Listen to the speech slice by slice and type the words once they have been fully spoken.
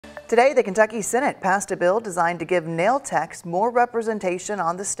Today, the Kentucky Senate passed a bill designed to give nail techs more representation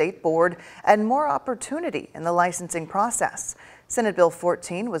on the state board and more opportunity in the licensing process. Senate Bill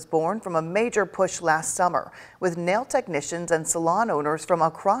 14 was born from a major push last summer, with nail technicians and salon owners from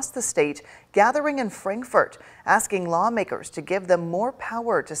across the state gathering in Frankfort, asking lawmakers to give them more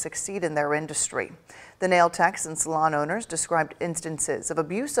power to succeed in their industry. The nail techs and salon owners described instances of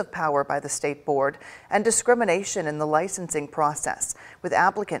abuse of power by the state board and discrimination in the licensing process, with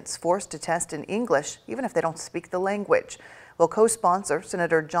applicants forced to test in English even if they don't speak the language. Well, co-sponsor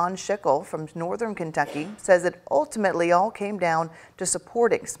Senator John Schickel from Northern Kentucky says it ultimately all came down to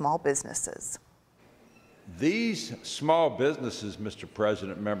supporting small businesses. These small businesses, Mr.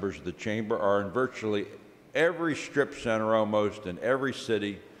 President, members of the chamber, are in virtually every strip center almost in every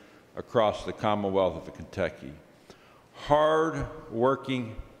city across the Commonwealth of Kentucky.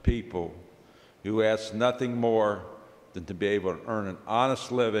 Hard-working people who ask nothing more than to be able to earn an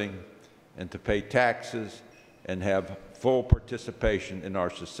honest living and to pay taxes and have full participation in our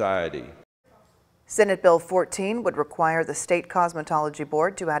society. Senate Bill 14 would require the State Cosmetology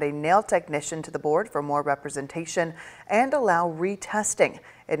Board to add a nail technician to the board for more representation and allow retesting.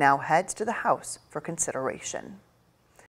 It now heads to the House for consideration.